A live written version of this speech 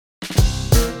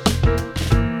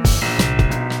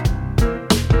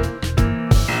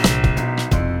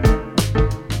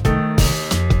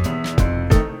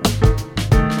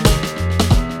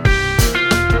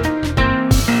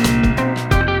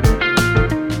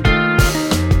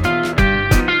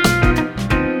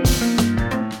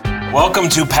Welcome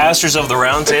to Pastors of the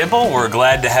Roundtable. We're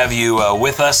glad to have you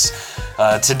with us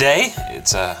today.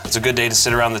 It's a good day to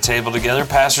sit around the table together.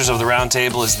 Pastors of the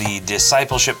Roundtable is the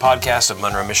discipleship podcast of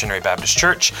Monroe Missionary Baptist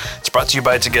Church. It's brought to you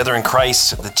by Together in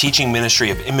Christ, the teaching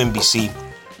ministry of MMBC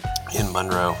in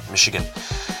Monroe, Michigan.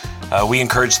 We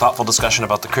encourage thoughtful discussion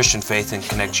about the Christian faith and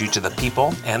connect you to the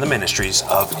people and the ministries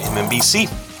of MMBC.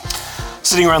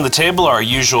 Sitting around the table are our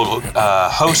usual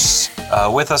hosts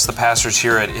with us, the pastors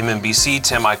here at MMBC,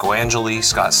 Tim Michaelangeli,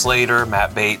 Scott Slater,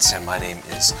 Matt Bates, and my name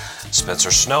is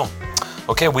Spencer Snow.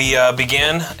 Okay, we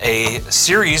began a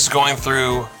series going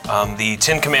through the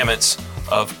 10 Commandments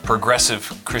of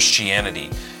progressive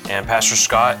Christianity, and Pastor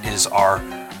Scott is our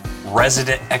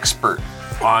resident expert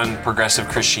on progressive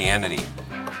Christianity.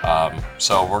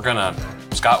 So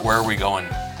Scott, where are we going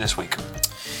this week?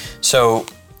 So,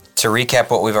 to recap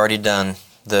what we've already done,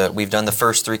 we've done the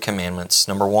first 3 commandments.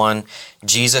 Number 1,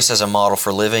 Jesus as a model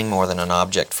for living more than an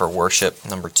object for worship.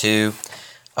 Number 2,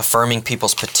 affirming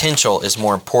people's potential is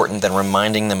more important than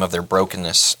reminding them of their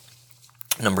brokenness.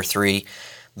 Number 3,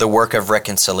 the work of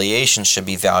reconciliation should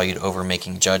be valued over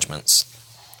making judgments.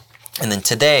 And then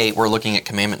today, we're looking at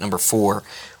commandment number 4,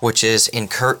 which is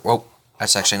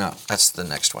that's the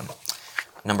next one.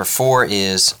 Number 4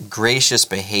 is gracious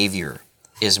behavior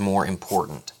is more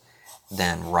important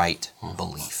than right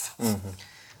belief.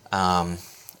 Mm-hmm.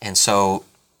 And so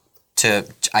to,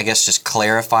 I guess, just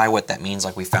clarify what that means,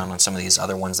 like we found on some of these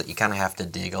other ones, that you kind of have to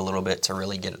dig a little bit to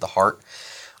really get at the heart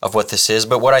of what this is.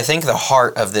 But what I think the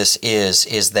heart of this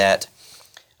is that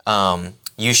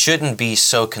you shouldn't be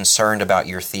so concerned about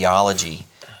your theology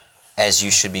as you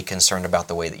should be concerned about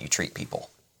the way that you treat people.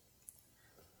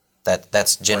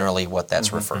 That's generally what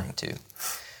that's referring to.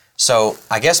 So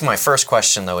I guess my first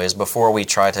question, though, is before we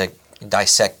try to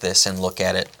dissect this and look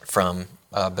at it from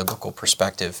a biblical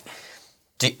perspective,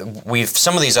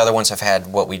 some of these other ones have had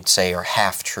what we'd say are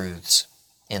half-truths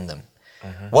in them.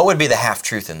 Mm-hmm. What would be the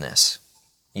half-truth in this,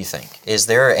 you think? Is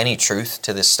there any truth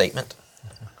to this statement?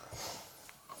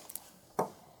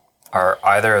 Are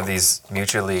either of these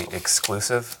mutually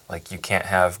exclusive? Like you can't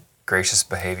have gracious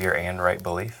behavior and right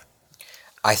belief?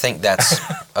 I think that's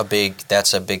a big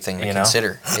thing to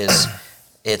consider.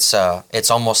 It's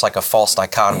almost like a false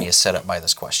dichotomy is set up by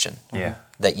this question. Yeah.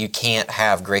 That you can't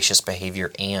have gracious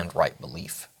behavior and right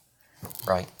belief,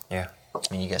 right? Yeah. I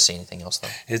mean, you guys see anything else though?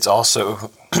 It's also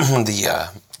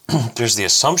there's the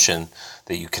assumption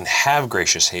that you can have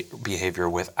gracious behavior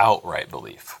without right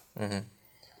belief. Mm-hmm.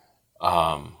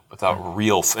 Without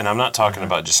real, and I'm not talking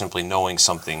about just simply knowing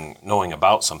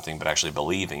about something, but actually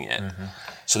believing it. Mm-hmm.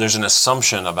 So there's an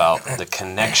assumption about the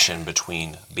connection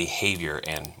between behavior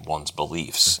and one's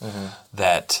beliefs,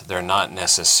 that they're not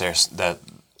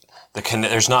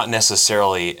there's not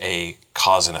necessarily a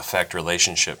cause and effect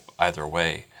relationship either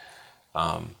way.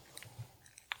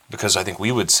 Because I think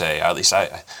we would say, at least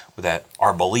that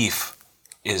our belief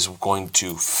is going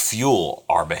to fuel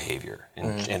our behavior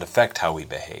and affect how we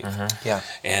behave. Mm-hmm. Yeah.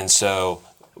 And so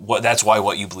that's why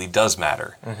what you believe does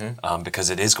matter, because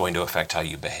it is going to affect how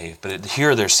you behave. But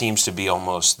here there seems to be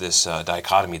almost this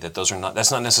dichotomy that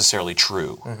that's not necessarily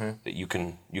true, that you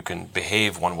can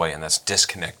behave one way and that's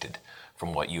disconnected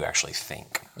from what you actually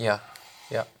think. Yeah,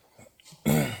 yeah.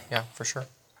 Yeah, for sure.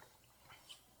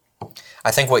 I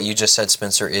think what you just said,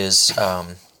 Spencer, it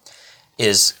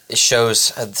shows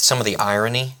some of the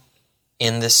irony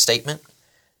in this statement,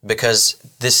 because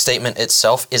this statement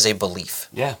itself is a belief.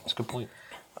 Yeah, that's a good point.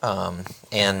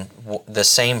 And the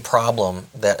same problem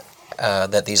that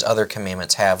these other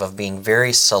commandments have of being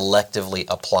very selectively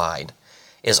applied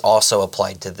is also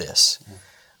applied to this.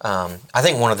 I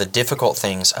think one of the difficult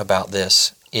things about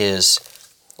this is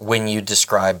when you ask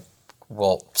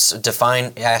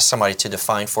somebody to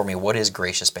define for me what is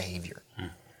gracious behavior.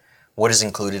 What is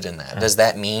included in that? Does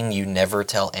that mean you never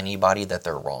tell anybody that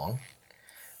they're wrong?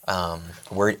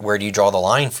 Where do you draw the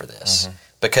line for this?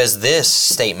 Because this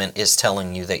statement is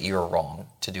telling you that you're wrong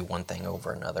to do one thing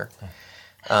over another.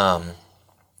 I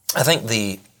think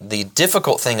the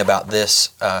difficult thing about this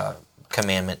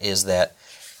commandment is that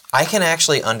I can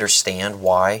actually understand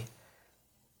why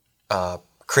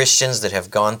Christians that have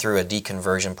gone through a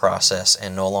deconversion process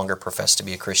and no longer profess to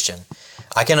be a Christian,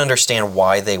 I can understand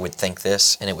why they would think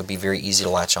this, and it would be very easy to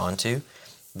latch on to,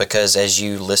 because as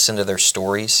you listen to their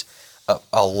stories,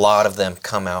 a lot of them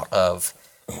come out of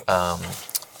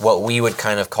what we would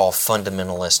kind of call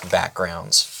fundamentalist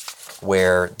backgrounds,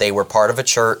 where they were part of a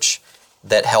church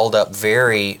that held up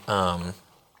very,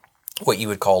 what you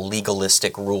would call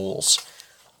legalistic rules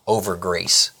over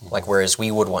grace. Like whereas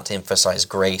we would want to emphasize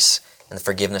grace and the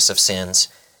forgiveness of sins,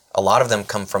 a lot of them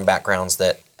come from backgrounds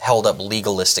that held up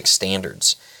legalistic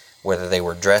standards whether they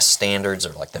were dress standards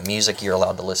or like the music you're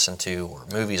allowed to listen to or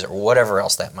movies or whatever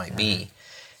else that might be.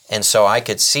 And so I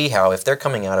could see how if they're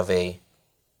coming out of a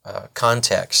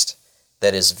context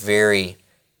that is very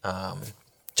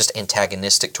just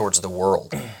antagonistic towards the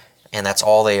world, and that's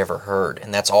all they ever heard,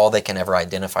 and that's all they can ever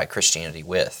identify Christianity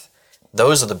with,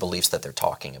 those are the beliefs that they're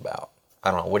talking about.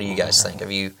 I don't know, what do you guys think?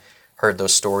 Have you heard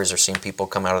those stories or seen people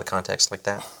come out of the context like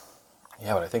that?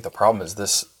 Yeah, but I think the problem is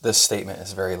this statement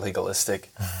is very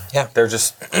legalistic. Yeah. They're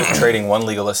just trading one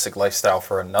legalistic lifestyle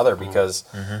for another because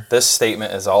this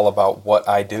statement is all about what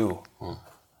I do.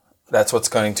 That's what's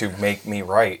going to make me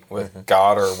right with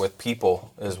God or with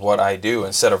people is what I do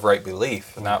instead of right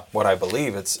belief. Not what I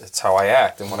believe, it's how I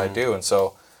act and what I do. And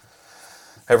so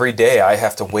every day I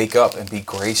have to wake up and be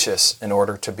gracious in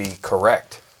order to be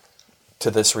correct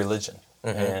to this religion.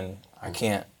 And I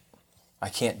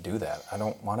can't do that. I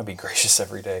don't want to be gracious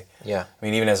every day. Yeah. I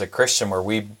mean, even as a Christian where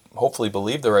we hopefully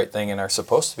believe the right thing and are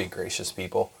supposed to be gracious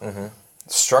people,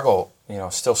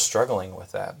 still struggling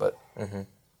with that. But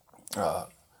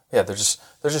they're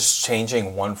just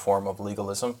changing one form of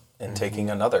legalism and taking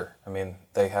another. I mean,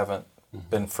 they haven't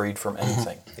been freed from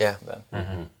anything. Yeah.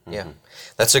 Then. Yeah.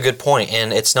 That's a good point.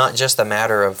 And it's not just a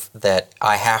matter of that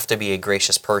I have to be a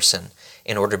gracious person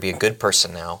in order to be a good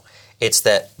person now. It's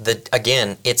that,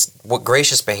 it's what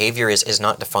gracious behavior is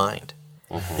not defined.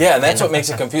 Yeah, and that's what makes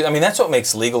it confusing. I mean, that's what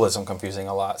makes legalism confusing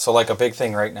a lot. So, like, a big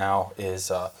thing right now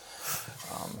is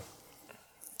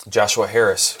Joshua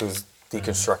Harris, who's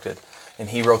deconstructed, and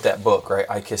he wrote that book, right,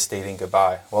 I Kiss Dating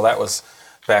Goodbye. Well, that was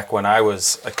back when I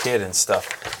was a kid and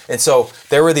stuff. And so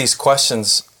there were these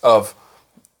questions of,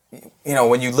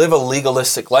 when you live a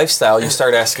legalistic lifestyle, you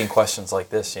start asking questions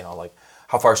like this, like,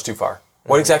 how far is too far?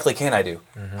 What exactly can I do?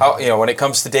 How, when it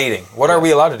comes to dating, what are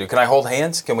we allowed to do? Can I hold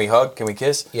hands? Can we hug? Can we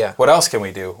kiss? Yeah. What else can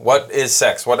we do? What is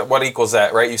sex? What equals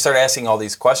that, right? You start asking all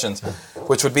these questions,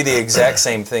 which would be the exact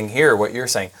same thing here, what you're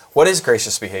saying. What is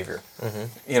gracious behavior?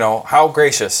 How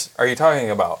gracious are you talking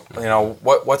about?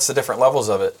 What's the different levels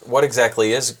of it? What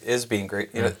exactly is being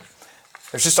great?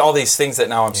 There's just all these things that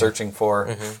now I'm searching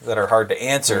for that are hard to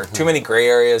answer. Too many gray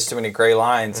areas, too many gray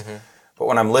lines. But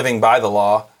when I'm living by the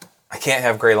law, I can't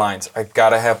have gray lines. I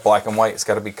gotta have black and white. It's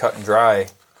gotta be cut and dry,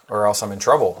 or else I'm in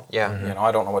trouble. Yeah.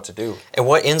 I don't know what to do. And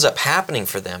what ends up happening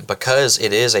for them, because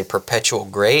it is a perpetual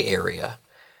gray area,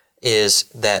 is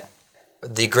that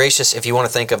the gracious, if you want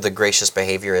to think of the gracious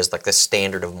behavior as like the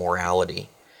standard of morality,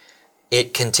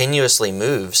 it continuously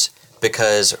moves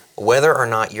because whether or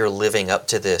not you're living up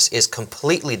to this is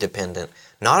completely dependent,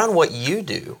 not on what you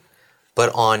do, but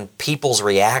on people's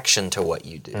reaction to what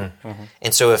you do.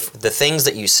 And so if the things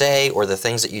that you say or the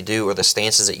things that you do or the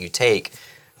stances that you take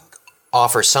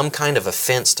offer some kind of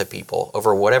offense to people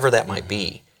over whatever that might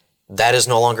be, that is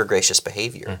no longer gracious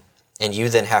behavior. And you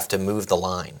then have to move the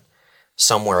line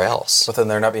somewhere else. But then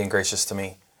they're not being gracious to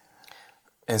me.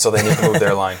 And so they need to move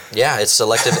their line. Yeah, it's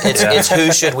selective. It's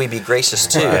who should we be gracious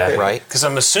to, right? Because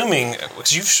I'm assuming,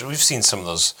 because we've seen some of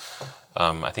those,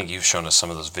 I think you've shown us some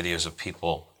of those videos of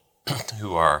people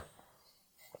who are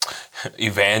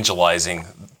evangelizing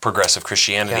progressive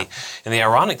Christianity. And the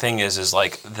ironic thing is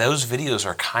like those videos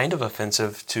are kind of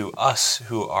offensive to us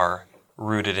who are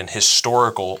rooted in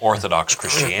historical Orthodox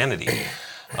Christianity.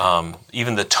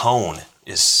 Even the tone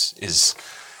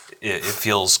it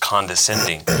feels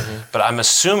condescending. But I'm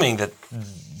assuming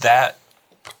that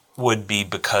would be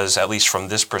because, at least from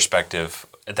this perspective,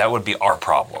 that would be our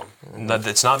problem.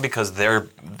 It's not because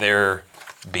they're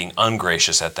being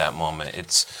ungracious at that moment.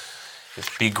 It's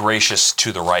be gracious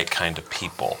to the right kind of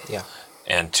people. Yeah.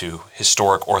 And to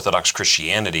historic Orthodox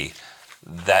Christianity,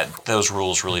 that those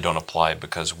rules really don't apply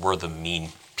because we're the mean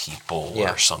people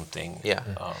or something.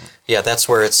 Yeah, that's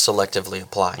where it's selectively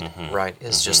applied, right?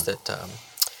 It's just that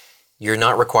you're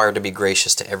not required to be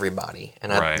gracious to everybody.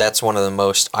 And that's one of the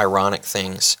most ironic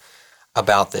things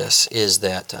about this is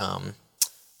that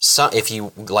if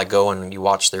you like go and you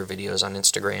watch their videos on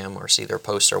Instagram or see their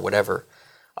posts or whatever,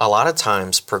 a lot of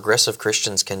times progressive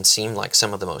Christians can seem like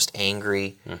some of the most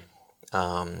angry,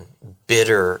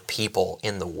 bitter people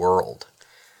in the world,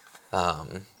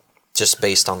 just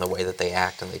based on the way that they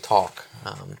act and they talk.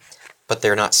 But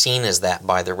they're not seen as that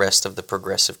by the rest of the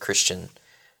progressive Christian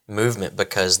movement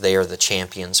because they are the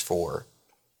champions for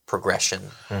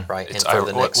progression, right? And for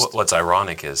the next. What's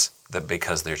ironic is that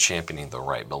because they're championing the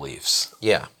right beliefs.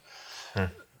 Yeah.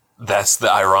 That's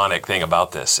the ironic thing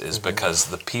about this is because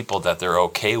the people that they're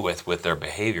okay with their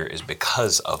behavior is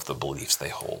because of the beliefs they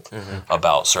hold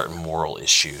about certain moral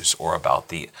issues or about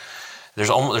there's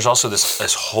also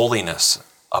this holiness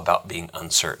about being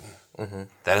uncertain.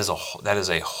 That is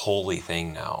a holy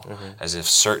thing now, as if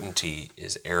certainty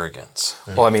is arrogance.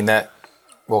 Well, I mean, that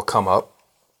will come up.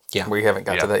 Yeah. We haven't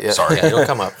got to that yet. Sorry. Yeah, it'll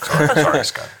come up. Sorry,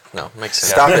 Scott. No, makes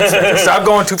sense. Stop it. Stop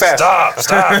going too fast.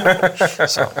 Stop.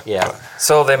 So, yeah.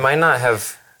 So they might not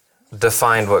have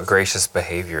defined what gracious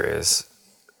behavior is,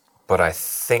 but I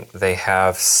think they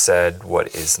have said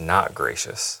what is not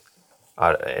gracious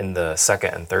in the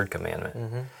second and third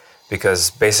commandment.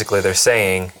 Because basically they're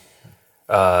saying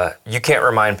you can't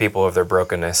remind people of their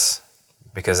brokenness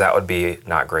because that would be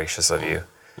not gracious of you.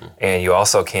 And you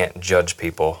also can't judge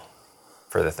people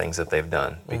for the things that they've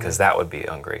done because that would be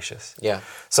ungracious. Yeah.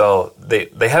 So they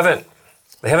haven't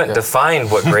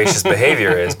defined what gracious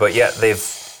behavior is, but yet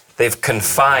they've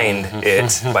confined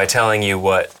it by telling you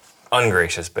what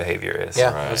ungracious behavior is.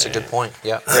 Yeah, that's a good point.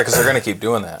 Yeah. Yeah, because they're going to keep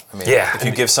doing that. I mean, Yeah. if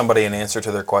you give somebody an answer to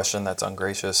their question that's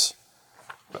ungracious,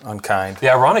 unkind. The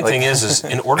ironic thing is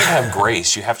in order to have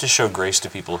grace, you have to show grace to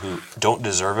people who don't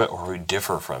deserve it or who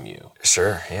differ from you.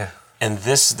 Sure, yeah. And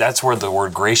that's where the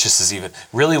word gracious is even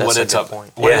really That's what a it's good up.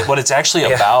 point. What it's actually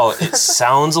about. It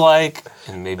sounds like,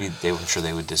 and maybe I'm sure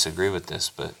they would disagree with this,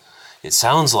 but it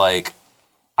sounds like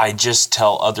I just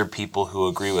tell other people who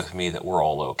agree with me that we're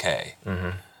all okay.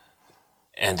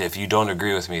 And if you don't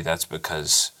agree with me, that's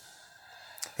because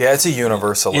Yeah, it's a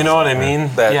universal. you know what I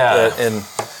mean.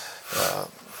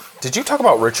 Did you talk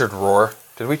about Richard Rohr?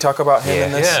 Did we talk about him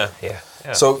in this?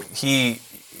 Yeah. So he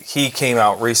came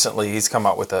out recently. He's come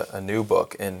out with a new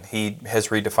book, and he has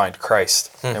redefined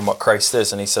Christ and what Christ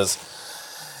is. And he says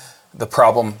the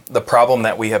problem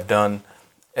that we have done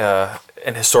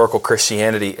in historical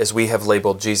Christianity is we have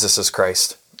labeled Jesus as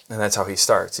Christ, and that's how he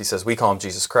starts. He says we call him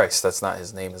Jesus Christ. That's not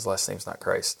his name. His last name's not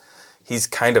Christ. He's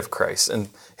kind of Christ, and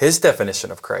his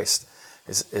definition of Christ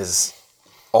is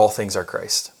all things are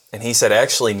Christ. And he said,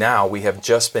 actually, now we have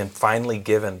just been finally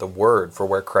given the word for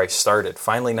where Christ started,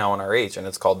 finally now in our age, and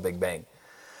it's called Big Bang.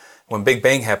 When Big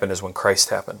Bang happened is when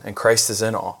Christ happened, and Christ is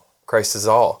in all. Christ is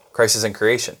all. Christ is in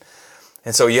creation.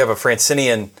 And so you have a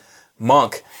Francinian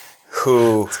monk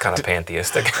who... It's kind of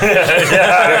pantheistic.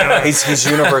 he's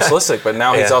universalistic, but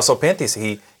now he's Yeah. also pantheist.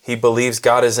 He believes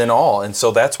God is in all, and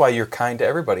so that's why you're kind to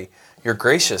everybody. You're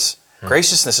gracious.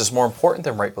 Graciousness is more important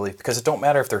than right belief because it don't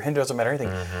matter if they're Hindu, it doesn't matter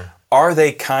anything. Are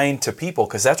they kind to people?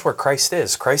 Because that's where Christ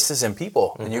is. Christ is in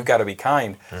people, and you've got to be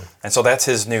kind. And so that's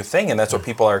his new thing, and that's what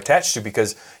people are attached to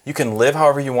because you can live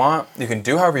however you want, you can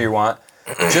do however you want.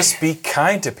 Just be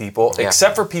kind to people,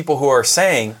 except for people who are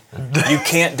saying you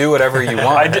can't do whatever you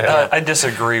want. I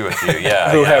disagree with you.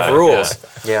 Yeah, who have rules.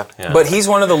 Yeah. But he's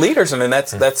one of the leaders, and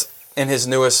that's in his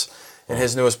newest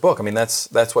book. I mean, that's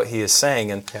what he is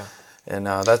saying, and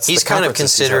that's He's the kind of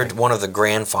conferences he's considered having. one of the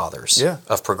grandfathers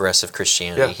of progressive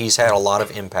Christianity. Yeah. He's had a lot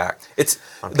of impact. It's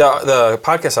the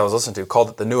podcast I was listening to called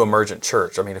it the New Emergent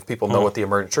Church. I mean, if people know what the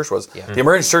Emergent Church was, the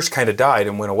Emergent Church kind of died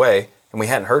and went away, and we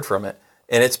hadn't heard from it,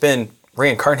 and it's been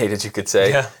reincarnated, you could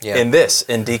say, in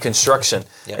deconstruction,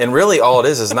 and really all it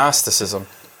is Gnosticism,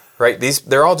 right?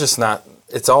 They're all just not.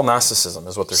 It's all Gnosticism,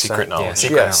 is what they're Secret saying.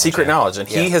 knowledge. Secret knowledge, and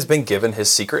he has been given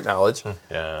his secret knowledge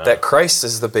that Christ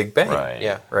is the Big Bang,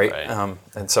 right?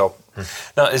 And so,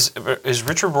 now is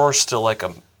Richard Rohr still like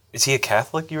a? Is he a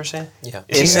Catholic? You were saying? Yeah.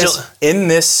 Is he still? in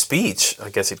this speech, I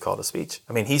guess he'd call it a speech.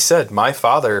 I mean, he said, "My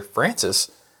father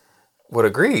Francis would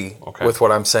agree with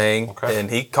what I'm saying," and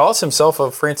he calls himself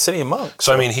a Francinian monk.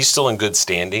 So I mean, he's still in good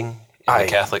standing in the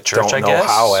Catholic Church. don't I know guess.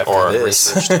 how after or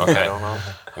this. Okay. I don't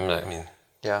know. I mean,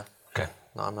 Yeah. okay.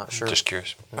 No, I'm not sure. Just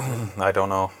curious. I don't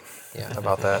know Yeah.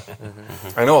 about that.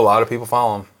 I know a lot of people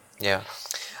follow him. Yeah.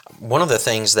 One of the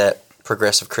things that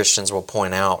progressive Christians will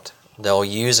point out, they'll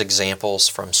use examples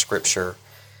from Scripture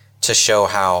to show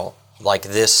how,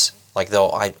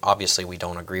 obviously we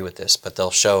don't agree with this, but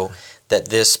they'll show that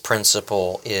this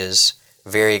principle is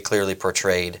very clearly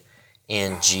portrayed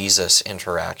in Jesus'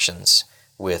 interactions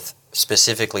with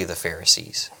specifically the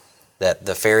Pharisees. That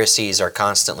the Pharisees are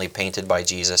constantly painted by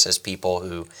Jesus as people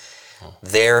who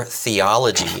their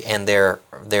theology and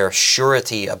their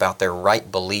surety about their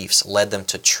right beliefs led them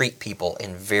to treat people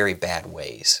in very bad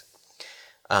ways.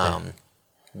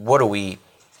 What do we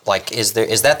like? Is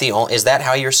that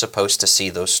how you're supposed to see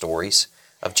those stories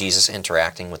of Jesus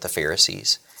interacting with the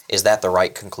Pharisees? Is that the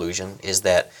right conclusion? Is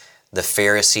that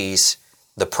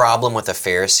the problem with the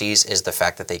Pharisees is the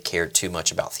fact that they cared too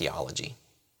much about theology?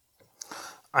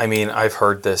 I mean, I've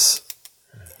heard this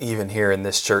even here in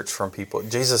this church from people.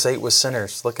 Jesus ate with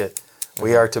sinners. Look at,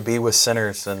 we are to be with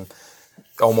sinners, and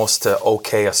almost to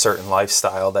okay a certain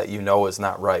lifestyle that you know is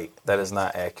not right, that is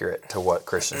not accurate to what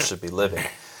Christians should be living.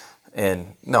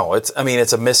 And no, it's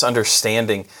a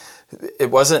misunderstanding. It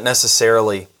wasn't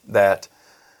necessarily that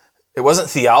it wasn't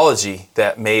theology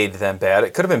that made them bad.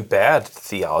 It could have been bad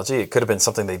theology. It could have been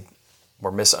something they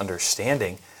were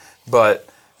misunderstanding. But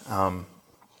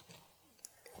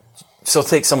so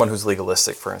take someone who's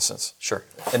legalistic, for instance. Sure.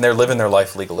 And they're living their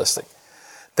life legalistic.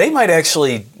 They might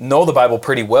actually know the Bible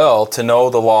pretty well, to know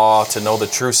the law, to know the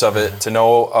truths of it, to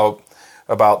know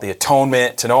about the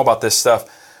atonement, to know about this stuff.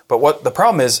 But what the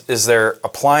problem is they're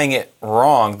applying it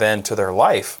wrong then to their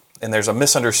life. And there's a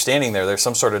misunderstanding there. There's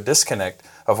some sort of disconnect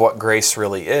of what grace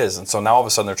really is. And so now all of a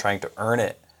sudden they're trying to earn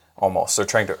it almost. They're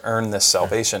trying to earn this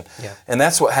salvation. Yeah. And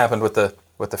that's what happened with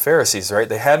the Pharisees, right?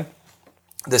 They had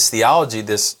this theology,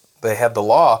 they had the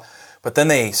law, but then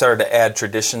they started to add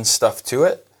tradition stuff to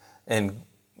it and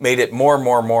made it more and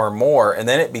more and more and more. And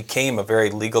then it became a very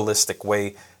legalistic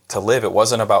way to live. It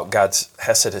wasn't about God's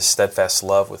hesed, his steadfast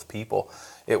love with people.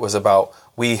 It was about,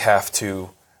 we have to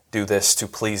do this to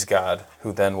please God,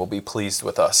 who then will be pleased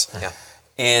with us. Yeah.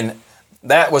 And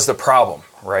that was the problem,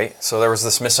 right? So there was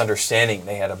this misunderstanding.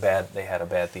 They had a bad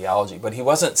theology. But he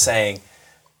wasn't saying,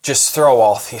 just throw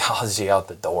all theology out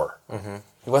the door. Mm-hmm.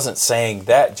 He wasn't saying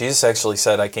that. Jesus actually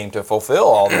said, I came to fulfill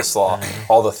all this law,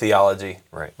 all the theology.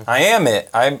 Right. I am it.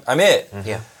 I'm it. Mm-hmm.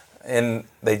 Yeah. And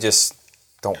they just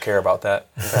don't care about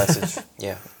that passage.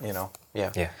 Yeah.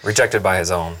 Yeah. Rejected by his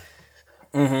own.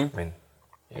 Mm-hmm. I mean,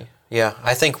 Yeah.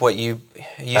 I think what you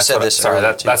that's said what this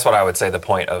earlier, too. that's what I would say the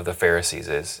point of the Pharisees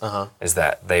is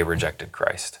that they rejected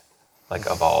Christ. Like,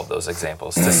 of all of those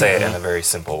examples, to say it in a very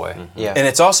simple way. Yeah. And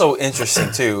it's also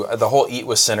interesting, too, the whole eat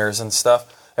with sinners and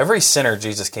stuff. Every sinner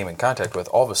Jesus came in contact with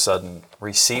all of a sudden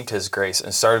received his grace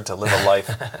and started to live a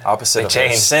life opposite of their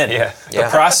changed. sin. Yeah. The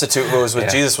prostitute who was with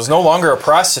Jesus was no longer a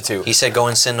prostitute. He said, go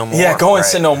and sin no more. Yeah, go and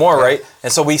Right. sin no more, right?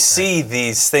 And so we see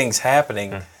these things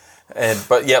happening,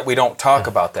 but yet we don't talk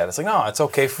about that. It's like, no, it's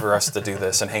okay for us to do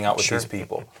this and hang out with these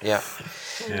people. Yeah.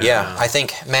 Yeah. I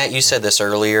think, Matt, you said this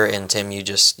earlier, and Tim,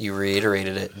 you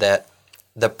reiterated it, that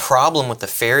the problem with the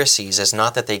Pharisees is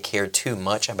not that they cared too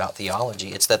much about theology,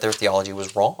 it's that their theology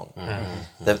was wrong.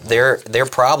 Mm-hmm. Their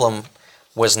problem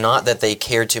was not that they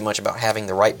cared too much about having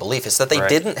the right belief, it's that they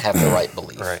didn't have the right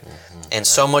belief. Right. And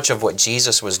so much of what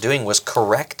Jesus was doing was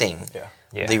correcting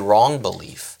the wrong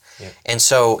belief. Yeah. And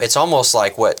so it's almost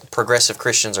like what progressive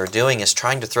Christians are doing is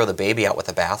trying to throw the baby out with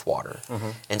the bathwater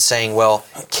and saying, well,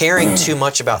 caring too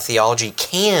much about theology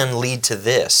can lead to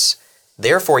this.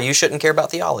 Therefore, you shouldn't care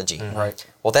about theology. Right.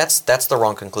 Well, that's the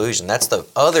wrong conclusion. That's the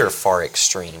other far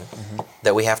extreme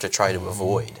that we have to try to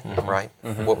avoid, right?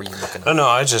 What were you looking at? No,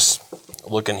 I just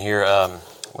looking here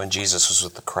when Jesus was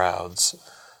with the crowds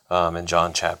in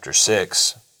John chapter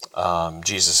 6.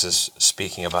 Jesus is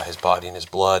speaking about his body and his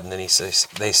blood, and then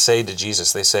they say to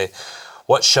Jesus,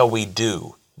 what shall we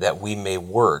do that we may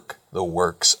work the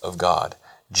works of God?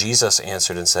 Jesus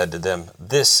answered and said to them,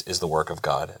 this is the work of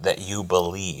God, that you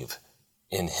believe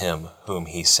in him whom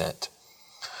he sent.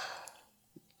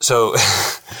 So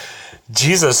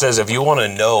Jesus says, if you want to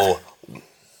know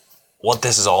what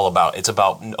this is all about, it's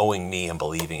about knowing me and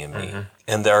believing in me.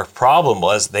 And their problem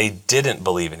was they didn't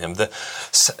believe in him.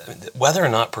 Whether or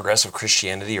not progressive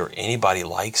Christianity or anybody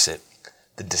likes it,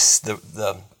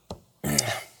 the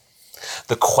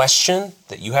question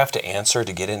that you have to answer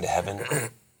to get into heaven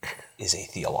is a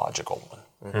theological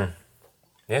one.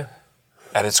 Yeah.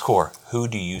 At its core, who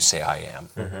do you say I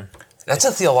am? That's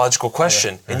a theological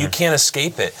question, and you can't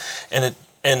escape it.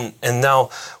 And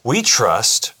now we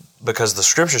trust, because the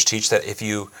scriptures teach that if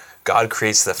God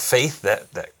creates the faith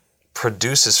that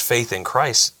produces faith in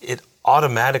Christ, it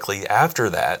automatically after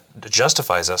that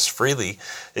justifies us freely.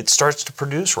 It starts to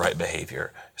produce right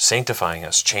behavior, sanctifying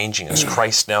us, changing us,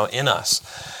 Christ now in us.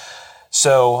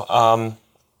 So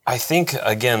I think,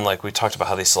 again, like we talked about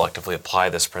how they selectively apply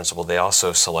this principle, they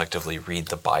also selectively read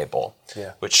the Bible,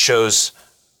 which shows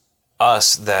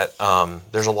us that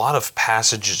there's a lot of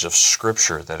passages of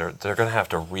Scripture that they're going to have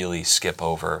to really skip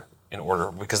over in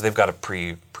order, because they've got a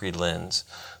pre-lens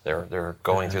they're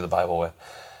going through the Bible with.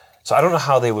 So I don't know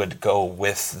how they would go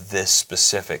with this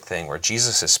specific thing where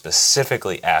Jesus is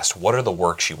specifically asked, what are the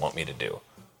works you want me to do?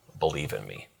 Believe in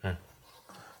me.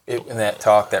 In that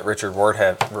talk that Richard Rohr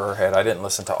had, I didn't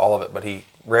listen to all of it, but he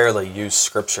rarely used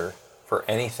Scripture for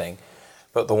anything.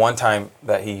 But the one time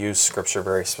that he used Scripture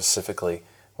very specifically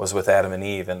was with Adam and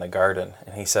Eve in the garden.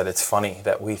 And he said, it's funny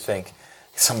that we think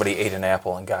somebody ate an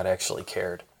apple and God actually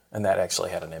cared. And that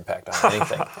actually had an impact on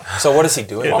anything. So what is he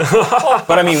doing?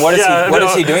 But I mean, what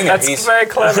is he doing there? That's very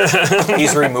clever.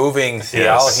 He's removing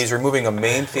theology. Yes. He's removing a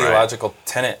main theological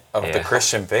tenet of the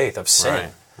Christian faith, of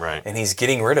sin. Right. And he's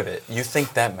getting rid of it. You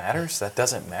think that matters? That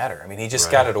doesn't matter. I mean, he just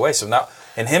got it away. So now,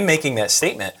 and him making that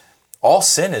statement, all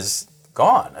sin is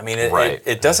gone. I mean,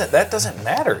 it doesn't. That doesn't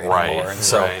matter anymore. And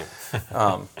so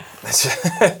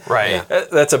Right.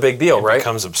 That's a big deal, right? It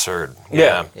becomes absurd.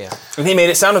 Yeah. Yeah. And he made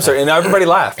it sound absurd, and everybody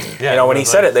laughed. Yeah, You know, when he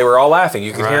said it, they were all laughing.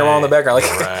 You could hear them all in the Right. background.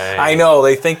 Like, Right. I know,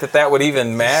 they think that would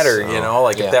even matter, you know,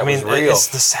 like Yeah. if that I mean, was real.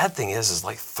 the sad thing is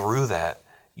like through that,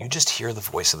 you just hear the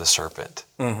voice of the serpent.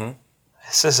 Mm-hmm.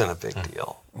 This isn't a big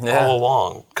deal. Yeah. All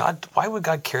along, God, why would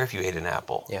God care if you ate an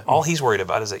apple? Yeah. All he's worried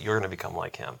about is that you're going to become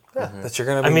like him. That you're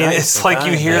going to I be mean, nice it's and like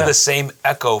you kind. hear Yeah. the same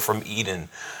echo from Eden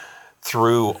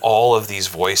through all of these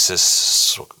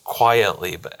voices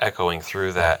quietly, but echoing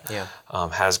through that. Yeah.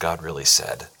 Has God really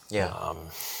said? Yeah.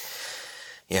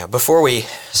 Yeah. Before we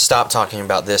stop talking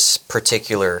about this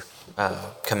particular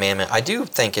commandment, I do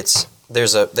think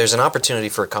there's an opportunity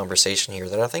for a conversation here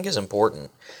that I think is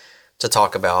important to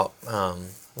talk about.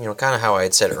 Kind of how I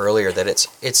had said earlier that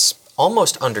it's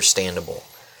almost understandable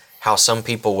how some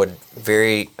people would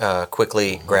very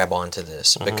quickly grab onto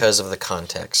this because of the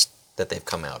context that they've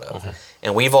come out of.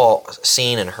 And we've all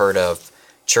seen and heard of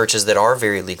churches that are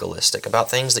very legalistic about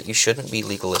things that you shouldn't be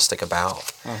legalistic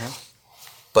about.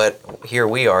 But here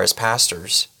we are as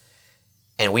pastors,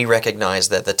 and we recognize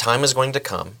that the time is going to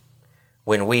come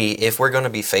when if we're going to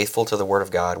be faithful to the Word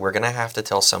of God, we're going to have to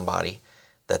tell somebody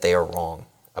that they are wrong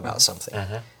about something,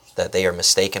 that they are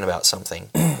mistaken about something,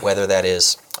 whether that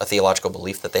is a theological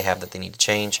belief that they have that they need to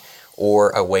change or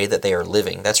a way that they are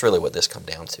living. That's really what this comes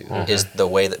down to, is the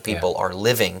way that people are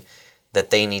living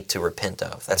that they need to repent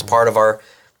of. That's part of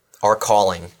our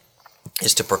calling,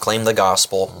 is to proclaim the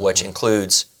gospel, which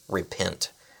includes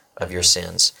repent of your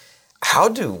sins. How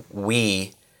do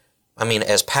we,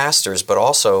 as pastors, but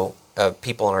also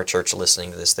people in our church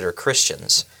listening to this that are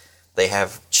Christians, they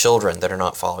have children that are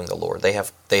not following the Lord.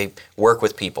 They work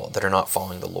with people that are not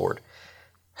following the Lord.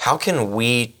 How can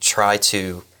we try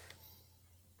to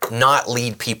not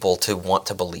lead people to want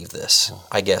to believe this,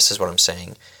 I guess is what I'm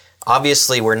saying.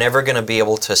 Obviously, we're never going to be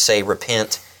able to say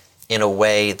repent in a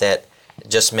way that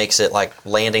just makes it like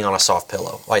landing on a soft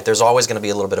pillow. Like there's always going to be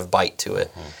a little bit of bite to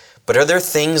it. But are there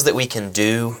things that we can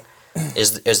do?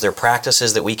 Is there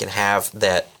practices that we can have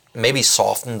that maybe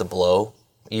soften the blow?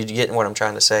 You getting what I'm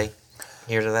trying to say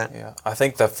here to that? Yeah, I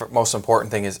think the most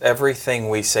important thing is everything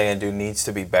we say and do needs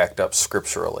to be backed up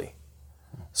scripturally.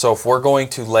 So if we're going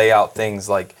to lay out things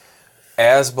like,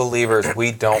 as believers,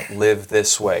 we don't live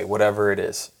this way, whatever it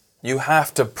is, you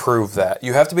have to prove that.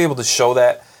 You have to be able to show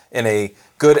that in a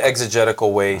good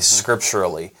exegetical way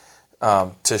scripturally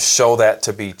to show that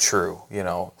to be true, you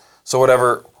know. So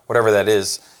whatever that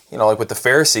is, you know, like with the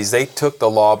Pharisees, they took the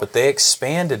law, but they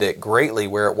expanded it greatly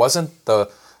where it wasn't the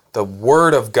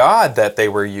word of God that they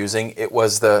were using, it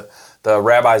was the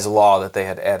rabbi's law that they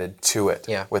had added to it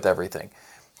with everything.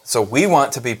 So we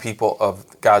want to be people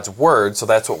of God's word, so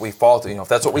that's what we fall to. You know, if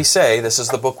that's what we say, this is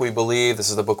the book we believe, this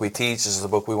is the book we teach, this is the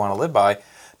book we want to live by,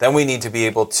 then we need to be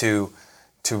able to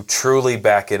truly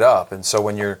back it up. And so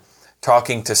when you're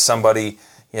talking to somebody,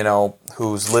 you know,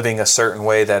 who's living a certain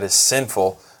way that is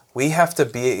sinful, we have to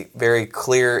be very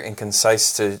clear and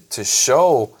concise to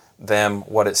show them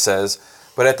what it says.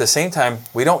 But at the same time,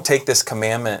 we don't take this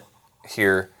commandment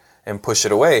here and push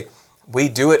it away. We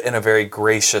do it in a very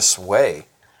gracious way,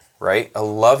 right? A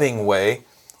loving way,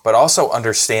 but also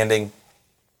understanding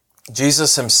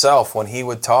Jesus himself, when he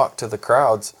would talk to the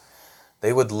crowds,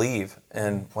 they would leave.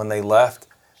 And when they left,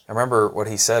 I remember what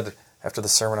he said after the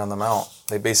Sermon on the Mount.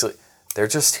 They're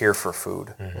just here for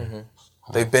food.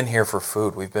 They've been here for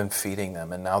food. We've been feeding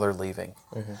them, and now they're leaving.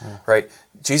 Right?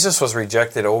 Jesus was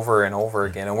rejected over and over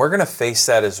again, and we're going to face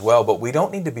that as well, but we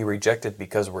don't need to be rejected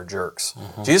because we're jerks.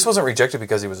 Jesus wasn't rejected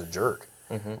because he was a jerk.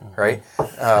 Right?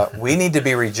 We need to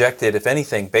be rejected, if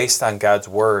anything, based on God's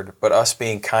word, but us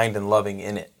being kind and loving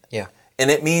in it. Yeah. And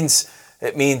it means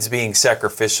being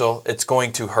sacrificial. It's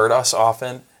going to hurt us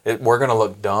often. We're going to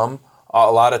look dumb a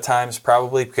lot of times,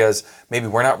 probably, because maybe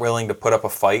we're not willing to put up a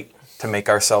fight to make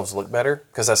ourselves look better,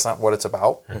 because that's not what it's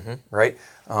about, right?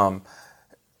 And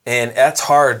that's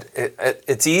hard.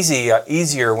 It's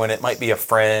easier when it might be a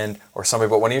friend or somebody,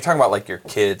 but when you're talking about like your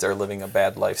kids are living a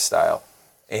bad lifestyle,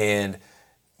 and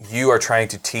you are trying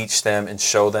to teach them and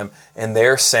show them, and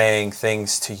they're saying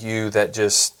things to you that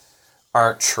just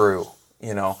aren't true,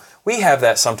 you know. We have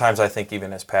that sometimes, I think,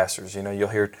 even as pastors. You know, you'll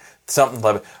hear something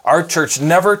like, our church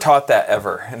never taught that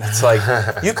ever. And it's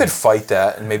like, you could fight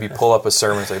that and maybe pull up a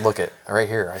sermon and say, look it, right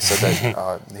here, I said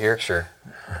that here. Sure.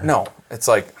 No, it's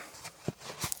like,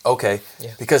 okay.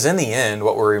 Yeah. Because in the end,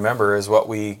 what we remember is what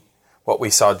we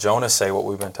saw Jonah say, what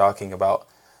we've been talking about.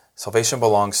 Salvation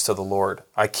belongs to the Lord.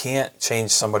 I can't change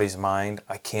somebody's mind.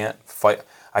 I can't fight.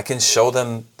 I can show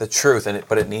them the truth,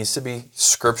 but it needs to be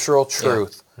scriptural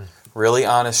truth. Really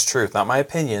honest truth, not my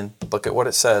opinion. Look at what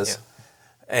it says.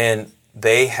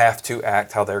 they have to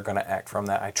act how they're going to act from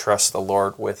that. I trust the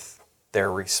Lord with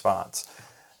their response.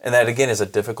 And that, again, is a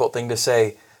difficult thing to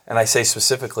say. And I say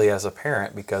specifically as a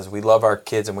parent because we love our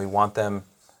kids and we want them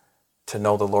to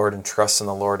know the Lord and trust in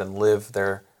the Lord and live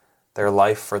their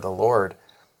life for the Lord.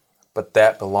 But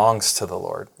that belongs to the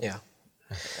Lord. Yeah.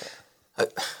 I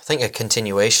think a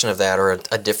continuation of that, or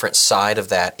a different side of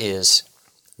that, is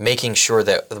making sure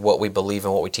that what we believe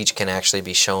and what we teach can actually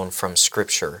be shown from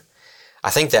Scripture. I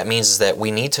think that means that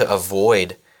we need to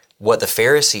avoid what the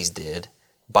Pharisees did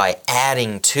by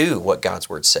adding to what God's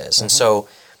Word says. And so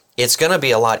it's going to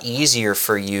be a lot easier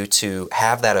for you to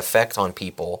have that effect on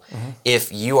people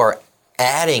if you are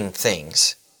adding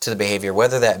things to the behavior,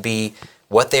 whether that be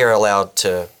what they are allowed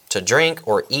to drink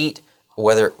or eat,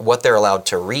 whether what they're allowed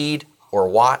to read or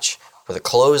watch, or the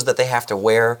clothes that they have to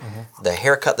wear, the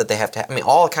haircut that they have to have. I mean,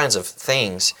 all kinds of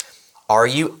things. Are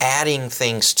you adding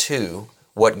things to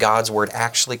what God's Word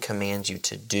actually commands you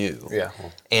to do? Yeah.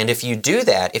 And if you do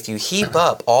that, if you heap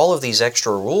up all of these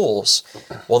extra rules,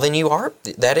 well, then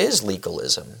that is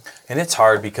legalism. And it's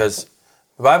hard because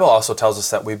the Bible also tells us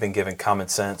that we've been given common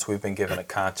sense, we've been given a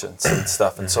conscience and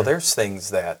stuff. And so there's things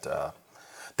that,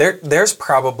 there's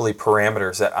probably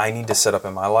parameters that I need to set up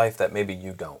in my life that maybe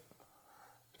you don't.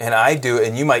 And I do,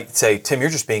 and you might say, Tim, you're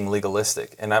just being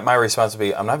legalistic. And my response would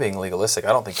be, I'm not being legalistic. I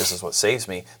don't think this is what saves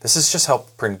me. This is just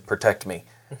help protect me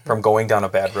from going down a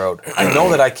bad road. I know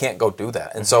that I can't go do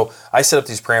that. And so I set up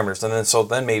these parameters. And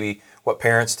then maybe what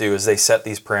parents do is they set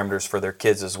these parameters for their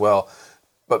kids as well.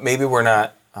 But maybe we're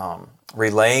not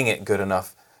relaying it good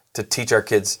enough to teach our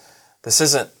kids, this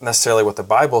isn't necessarily what the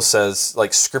Bible says,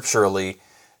 like scripturally,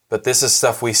 but this is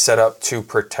stuff we set up to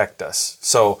protect us.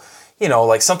 So,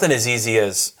 like something as easy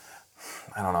as,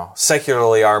 I don't know,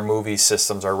 secularly our movie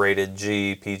systems are rated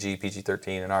G, PG,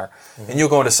 PG-13, and R. And you'll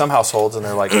go into some households and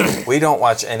they're like, we don't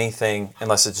watch anything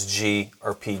unless it's G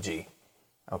or PG.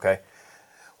 Okay?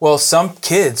 Well, some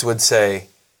kids could say,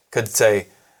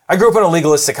 I grew up in a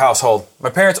legalistic household.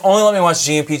 My parents only let me watch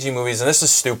G and PG movies, and this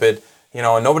is stupid,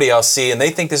 and nobody else see, and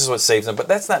they think this is what saves them. But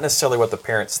that's not necessarily what the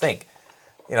parents think.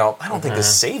 I don't think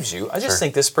this saves you. I just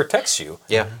think this protects you.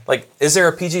 Yeah. Like, is there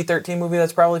a PG-13 movie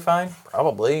that's probably fine?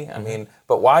 Probably. I mean,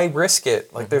 but why risk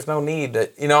it? Like, there's no need to,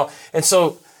 And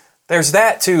so there's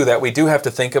that, too, that we do have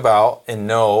to think about and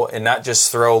know and not just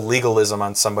throw legalism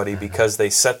on somebody because they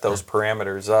set those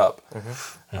parameters up.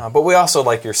 But we also,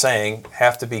 like you're saying,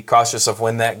 have to be cautious of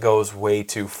when that goes way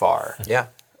too far. Yeah.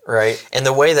 Right? And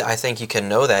the way that I think you can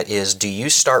know that is, do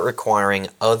you start requiring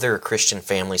other Christian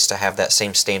families to have that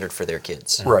same standard for their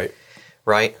kids? Right.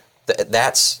 Right?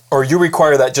 That's... Or you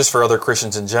require that just for other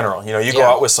Christians in general. You go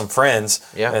out with some friends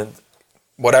and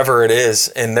whatever it is,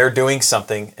 and they're doing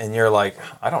something, and you're like,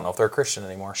 I don't know if they're a Christian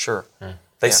anymore. Sure.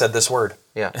 They said this word.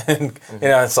 Yeah. And,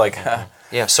 it's like...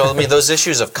 Yeah, so those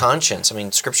issues of conscience,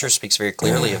 Scripture speaks very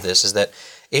clearly of this, is that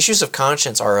issues of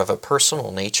conscience are of a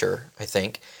personal nature, I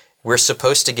think. We're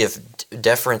supposed to give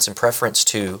deference and preference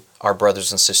to our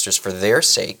brothers and sisters for their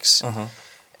sakes.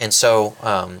 And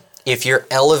so if you're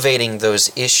elevating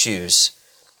those issues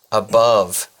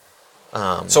above...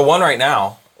 So one right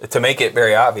now, to make it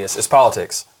very obvious, is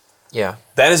politics. Yeah.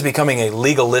 That is becoming a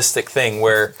legalistic thing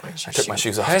where... I took my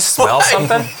shoes off. Can I smell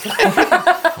something?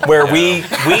 Where we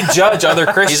judge other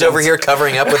Christians. He's over here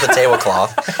covering up with a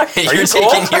tablecloth. You're you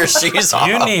taking your shoes off.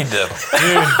 You need to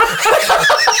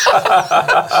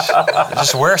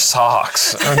just wear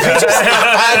socks.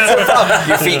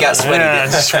 Your feet got sweaty. Yeah,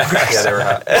 they were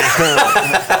hot.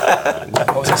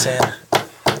 What was I saying?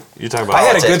 You talking about I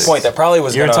had a Politics. good point that probably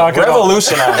was going to talking about-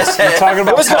 revolutionize. You're talking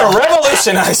about It was going to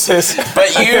revolutionize this.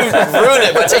 But you ruined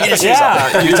it by taking your shoes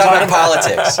off. You're talking about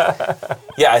politics.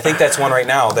 Yeah, I think that's one right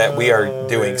now that we are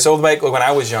doing. So like when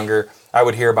I was younger, I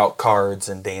would hear about cards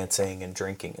and dancing and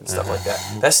drinking and stuff like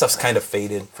that. That stuff's kind of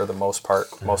faded for the most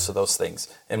part, most of those things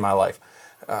in my life,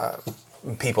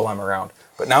 people I'm around.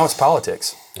 But now it's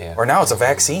politics. Yeah. Or now it's a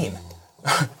vaccine.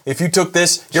 If you took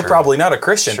this, you're probably not a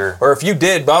Christian. Sure. Or if you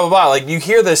did, blah, blah, blah. Like you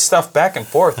hear this stuff back and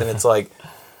forth and it's like,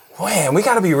 man, we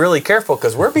got to be really careful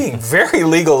because we're being very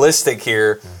legalistic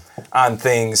here on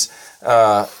things.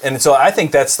 And so I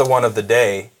think that's the one of the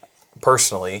day,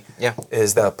 personally,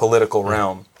 is the political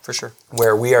realm. For sure.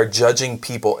 Where we are judging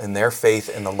people in their faith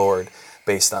in the Lord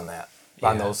based on that,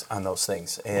 on those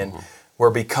things. And we're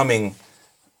becoming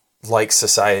like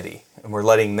society, and we're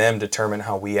letting them determine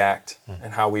how we act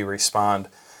and how we respond.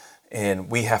 And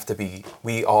we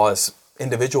all as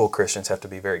individual Christians have to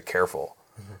be very careful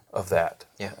of that,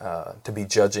 to be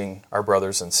judging our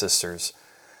brothers and sisters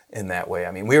in that way.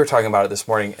 We were talking about it this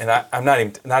morning, and I'm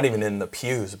not even in the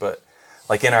pews, but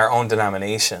like in our own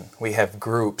denomination, we have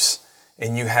groups,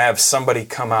 and you have somebody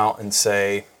come out and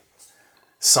say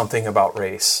something about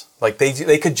race. Like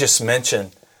they could just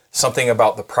mention something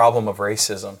about the problem of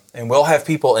racism, and we'll have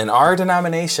people in our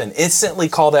denomination instantly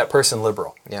call that person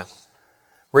liberal. Yeah.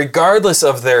 Regardless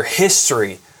of their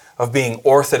history of being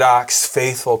Orthodox,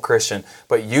 faithful Christian,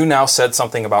 but you now said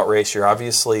something about race. You're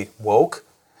obviously woke,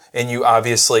 and you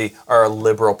obviously are a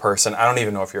liberal person. I don't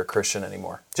even know if you're a Christian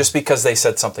anymore, just because they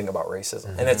said something about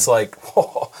racism. And it's like,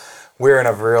 whoa, we're in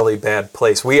a really bad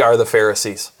place. We are the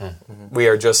Pharisees. We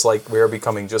are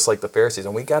becoming just like the Pharisees,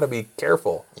 and we got to be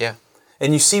careful. Yeah.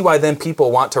 And you see why then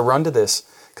people want to run to this,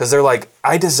 because they're like,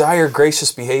 I desire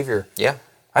gracious behavior. Yeah.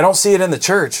 I don't see it in the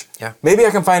church. Yeah. Maybe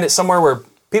I can find it somewhere where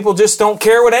people just don't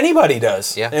care what anybody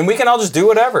does. Yeah. And we can all just do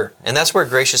whatever. And that's where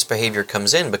gracious behavior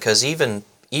comes in, because even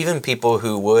people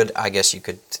who would, I guess you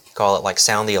could call it like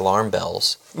sound the alarm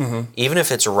bells, even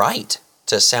if it's right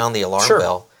to sound the alarm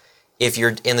bell, if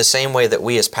you're in the same way that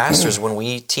we as pastors, when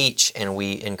we teach and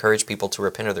we encourage people to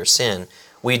repent of their sin,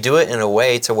 we do it in a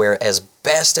way to where as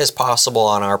best as possible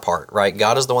on our part, right?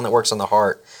 God is the one that works on the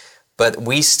heart, but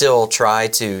we still try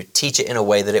to teach it in a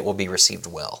way that it will be received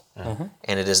well.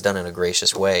 And it is done in a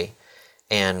gracious way.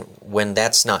 And when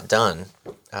that's not done,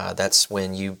 that's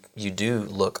when you do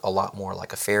look a lot more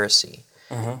like a Pharisee,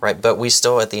 right? But we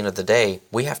still, at the end of the day,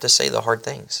 we have to say the hard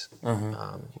things.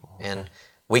 And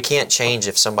we can't change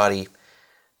if somebody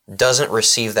doesn't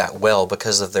receive that well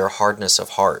because of their hardness of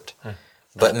heart.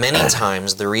 But many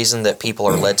times, the reason that people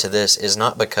are led to this is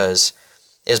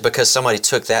because somebody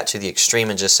took that to the extreme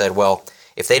and just said, well,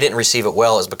 if they didn't receive it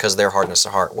well, it's because of their hardness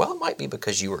of heart. Well, it might be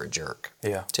because you were a jerk,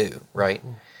 too, right?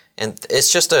 And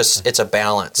it's just it's a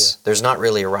balance. There's not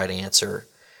really a right answer.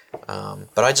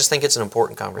 But I just think it's an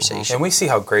important conversation. And we see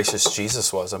how gracious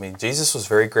Jesus was. I mean, Jesus was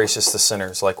very gracious to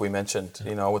sinners, like we mentioned,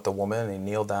 with the woman. He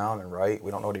kneeled down and we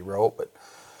don't know what he wrote, but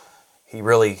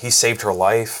he saved her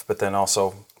life, but then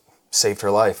also saved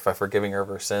her life by forgiving her of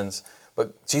her sins.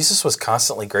 But Jesus was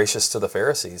constantly gracious to the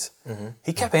Pharisees.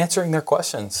 He kept answering their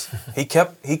questions. He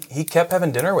kept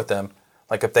having dinner with them.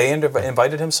 Like if they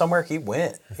invited him somewhere, he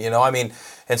went.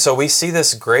 And so we see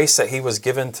this grace that he was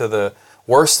given to the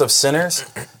worst of sinners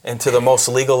and to the most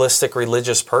legalistic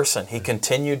religious person. He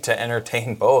continued to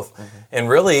entertain both and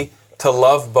really to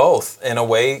love both in a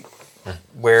way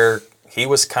where he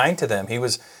was kind to them. He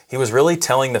was really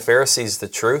telling the Pharisees the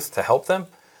truth to help them,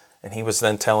 and he was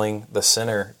then telling the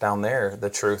sinner down there the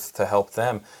truth to help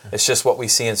them. It's just what we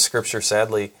see in Scripture,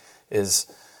 sadly, is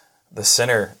the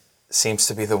sinner seems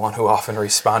to be the one who often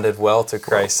responded well to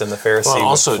Christ, and the Pharisee Well,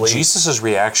 also, would flee. Jesus'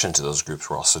 reaction to those groups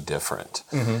were also different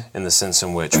in the sense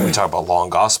in which we talk about law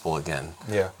and gospel again.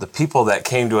 Yeah. The people that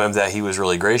came to him that he was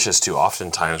really gracious to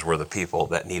oftentimes were the people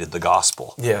that needed the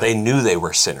gospel. Yeah. They knew they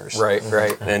were sinners. Right.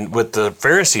 And with the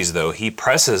Pharisees, though, he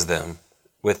presses them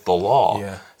with the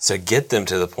law to get them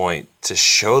to the point to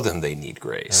show them they need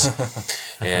grace.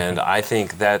 And I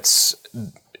think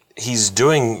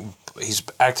he's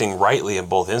acting rightly in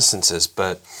both instances,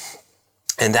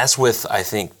 and that's with, I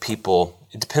think, people.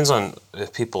 It depends on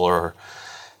if people are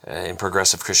in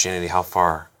progressive Christianity, how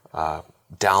far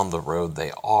down the road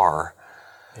they are.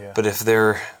 Yeah. But if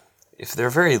they're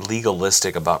very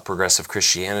legalistic about progressive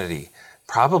Christianity,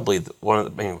 probably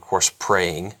of course,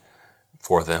 praying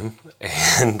for them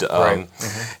and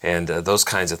and those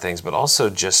kinds of things, but also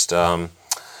just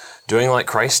doing like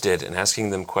Christ did and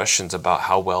asking them questions about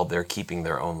how well they're keeping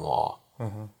their own law,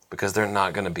 because they're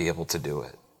not going to be able to do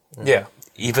it. Yeah.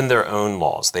 Even their own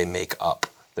laws they make up.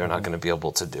 They're not going to be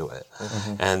able to do it.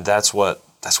 And that's what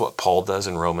Paul does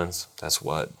in Romans. That's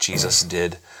what Jesus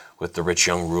did with the rich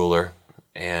young ruler.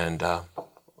 And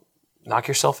knock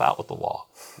yourself out with the law.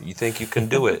 You think you can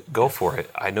do it, go for it.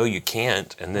 I know you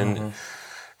can't. And then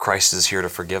Christ is here to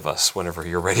forgive us whenever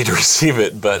you're ready to receive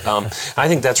it. But I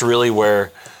think that's really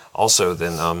where also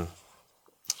then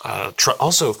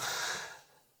also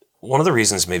one of the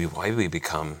reasons maybe why we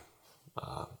become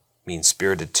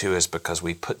mean-spirited too is because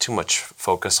we put too much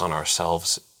focus on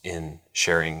ourselves in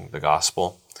sharing the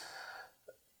gospel.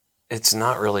 It's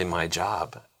not really my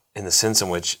job in the sense in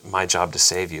which my job to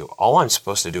save you. All I'm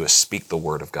supposed to do is speak the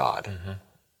word of God.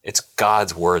 It's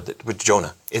God's word with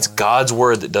Jonah. It's God's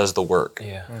word that does the work.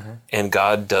 Yeah. And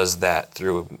God does that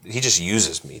he just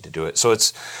uses me to do it. So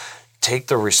it's take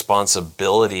the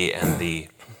responsibility and the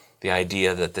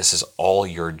idea that this is all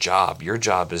your job. Your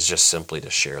job is just simply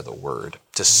to share the word,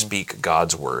 to speak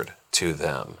God's word to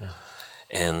them,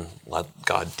 and let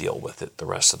God deal with it the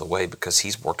rest of the way, because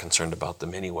he's more concerned about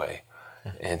them anyway.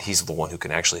 and He's the one who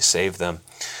can actually save them.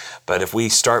 But if we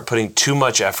start putting too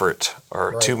much effort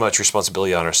or too much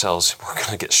responsibility on ourselves, we're going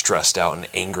to get stressed out and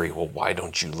angry. Well, why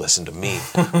don't you listen to me?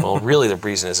 Well, really the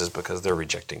reason is because they're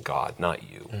rejecting God,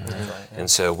 not you. And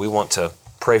so we want to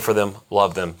pray for them,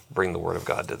 love them, bring the Word of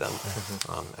God to them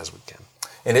as we can.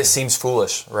 And it seems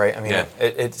foolish, right? I mean,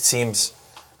 it seems,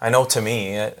 I know to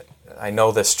me, I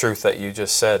know this truth that you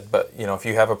just said, but if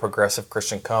you have a progressive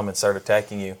Christian come and start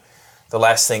attacking you, the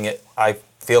last thing I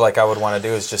feel like I would want to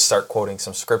do is just start quoting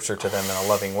some scripture to them in a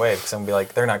loving way, because I'm going to be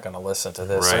like, they're not going to listen to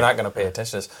this. Right. They're not going to pay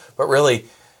attention to this. But really,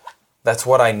 that's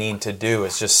what I need to do,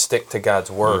 is just stick to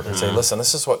God's Word and say, listen,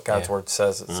 this is what God's Word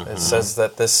says. It says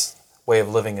that this way of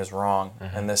living is wrong,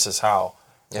 and this is how.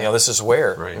 This is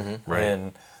where. Right.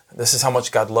 And this is how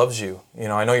much God loves you.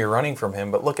 I know you're running from Him,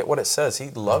 but look at what it says. He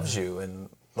loves you, and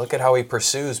look at how He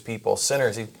pursues people,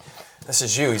 sinners. This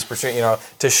is you. He's pursuing,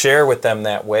 to share with them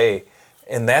that way.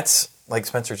 And that's, like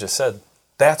Spencer just said,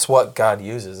 that's what God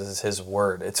uses, is His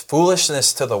Word. It's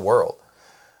foolishness to the world,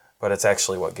 but it's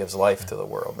actually what gives life to the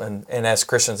world. And as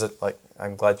Christians,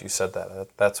 I'm glad you said that.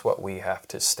 That's what we have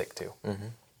to stick to,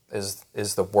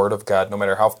 is the Word of God, no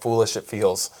matter how foolish it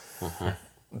feels.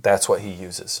 That's what He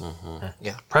uses.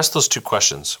 Yeah. Press those two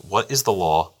questions. What is the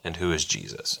law and who is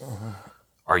Jesus?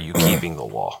 Are you keeping the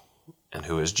law? And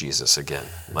who is Jesus again?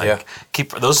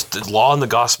 Keep those, the law and the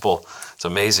gospel. It's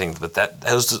amazing, but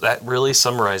that really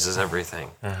summarizes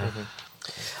everything.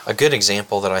 A good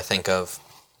example that I think of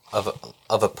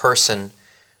a person,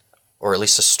 or at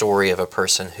least a story of a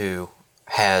person who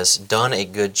has done a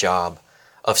good job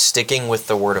of sticking with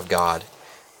the Word of God,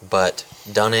 but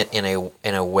done it in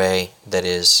a way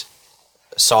that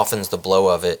softens the blow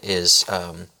of it, is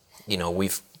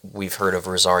we've heard of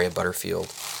Rosaria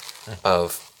Butterfield,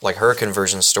 of like her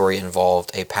conversion story involved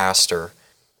a pastor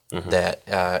that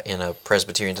in a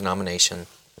Presbyterian denomination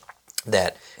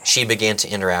that she began to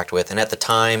interact with, and at the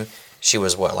time she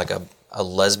was a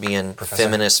lesbian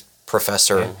feminist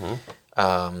professor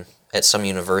at some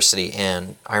university,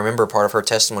 and I remember part of her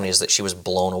testimony is that she was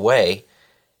blown away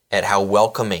at how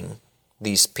welcoming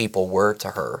these people were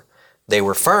to her. They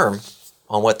were firm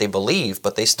on what they believed,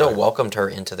 but they still welcomed her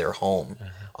into their home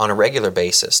on a regular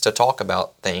basis to talk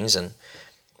about things, and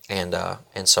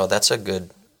so that's a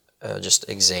good just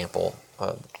example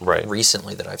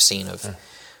recently that I've seen of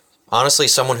honestly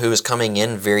someone who is coming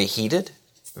in very heated,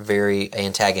 very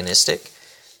antagonistic,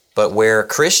 but where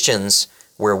Christians,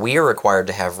 where we are required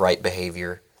to have right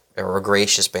behavior or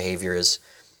gracious behavior, it's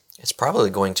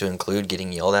probably going to include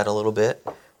getting yelled at a little bit,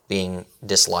 being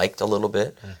disliked a little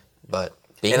bit, but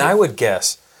being... And I would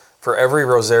guess, for every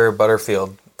Rosaria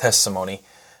Butterfield testimony,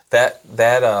 that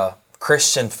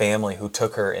Christian family who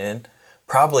took her in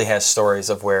probably has stories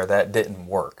of where that didn't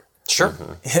work. Sure.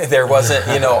 There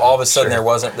wasn't, all of a sudden there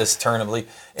wasn't this turn of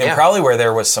leaf. And probably where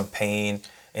there was some pain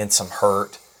and some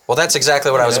hurt. Well, that's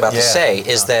exactly what I was about to say,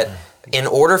 is that in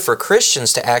order for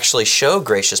Christians to actually show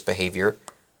gracious behavior,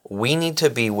 we need to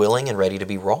be willing and ready to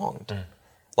be wronged.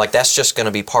 Like, that's just going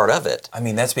to be part of it. I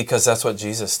mean, that's because that's what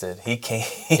Jesus did. He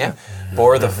came,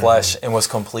 bore the flesh, and was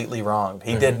completely wronged.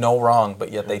 He did no wrong,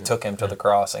 but yet they took Him to the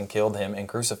cross and killed Him and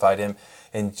crucified Him.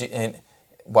 And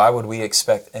why would we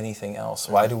expect anything else?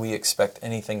 Why do we expect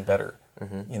anything better?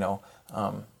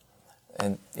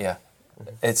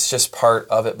 It's just part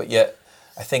of it. But yet,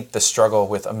 I think the struggle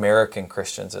with American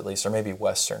Christians, at least, or maybe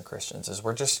Western Christians, is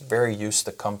we're just very used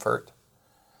to comfort.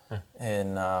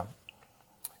 And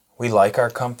we like our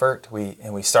comfort.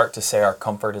 We start to say our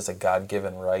comfort is a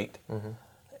God-given right.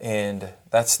 And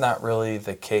that's not really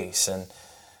the case.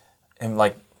 And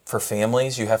like, for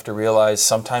families, you have to realize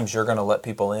sometimes you're going to let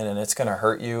people in and it's going to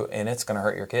hurt you and it's going to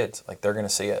hurt your kids. Like, they're going to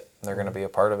see it. They're going to be a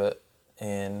part of it.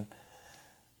 And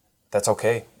that's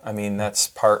okay. I mean, that's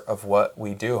part of what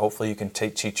we do. Hopefully you can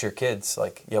teach your kids,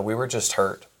 like, we were just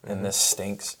hurt and this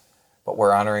stinks, but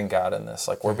we're honoring God in this.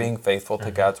 Like, we're being faithful to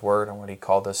God's Word and what He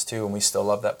called us to, and we still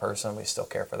love that person. We still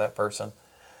care for that person.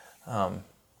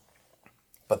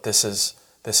 But this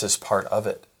is part of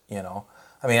it,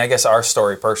 I mean, I guess our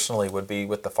story personally would be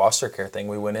with the foster care thing.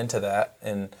 We went into that,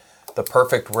 and the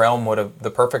perfect world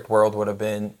would have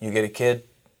been, you get a kid,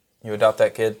 you adopt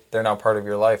that kid, they're now part of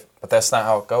your life. But that's not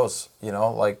how it goes,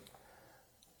 Like,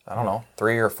 I don't know,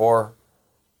 3 or 4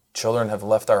 children have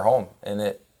left our home,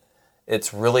 and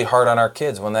it's really hard on our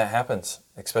kids when that happens.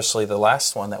 Especially the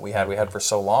last one that we had for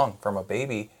so long, from a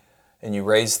baby, and you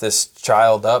raise this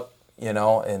child up,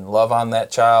 and love on that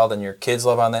child, and your kids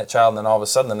love on that child, and then all of a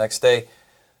sudden the next day,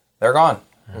 they're gone,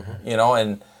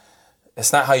 and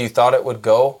it's not how you thought it would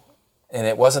go, And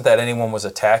it wasn't that anyone was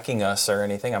attacking us or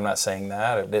anything. I'm not saying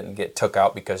that. It didn't get took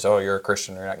out because, oh, you're a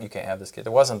Christian or not, you can't have this kid.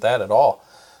 It wasn't that at all.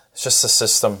 It's just the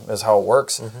system is how it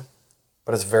works.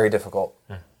 But it's very difficult.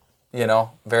 You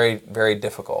know, very, very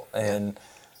difficult. And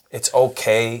it's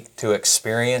okay to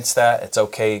experience that. It's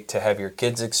okay to have your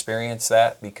kids experience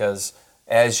that, because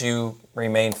as you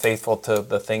remain faithful to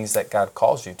the things that God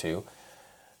calls you to,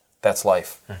 that's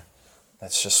life.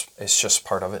 It's just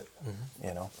part of it,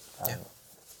 you know. Yeah.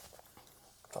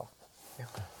 So. Yeah,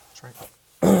 that's right.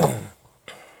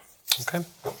 Okay.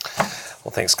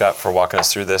 Well, thanks, Scott, for walking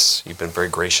us through this. You've been very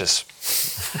gracious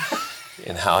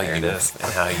in how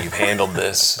you've handled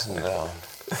this. And,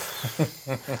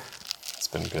 it's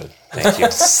been good. Thank you.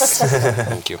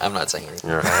 Thank you. I'm not saying anything.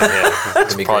 Yeah. I'm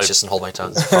To be gracious and hold my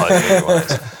tongue.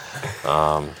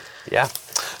 Yeah.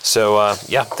 So,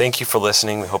 thank you for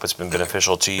listening. We hope it's been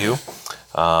beneficial to you.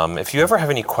 If you ever have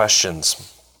any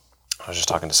questions, I was just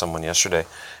talking to someone yesterday,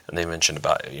 and they mentioned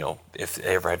about, if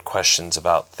they ever had questions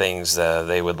about things that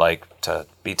they would like to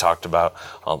be talked about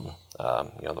on,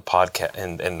 the podcast.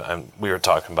 And we were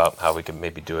talking about how we could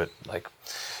maybe do it like,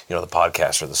 the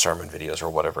podcast or the sermon videos or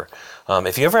whatever.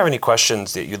 If you ever have any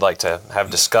questions that you'd like to have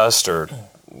discussed or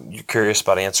you're curious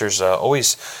about answers,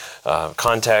 always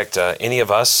contact any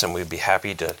of us, and we'd be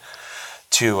happy to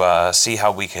see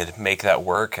how we could make that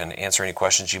work and answer any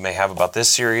questions you may have about this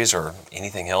series or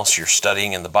anything else you're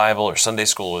studying in the Bible or Sunday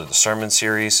school or the sermon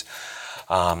series,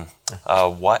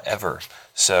 whatever.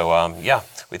 So,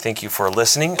 we thank you for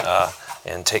listening,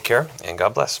 and take care, and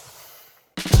God bless.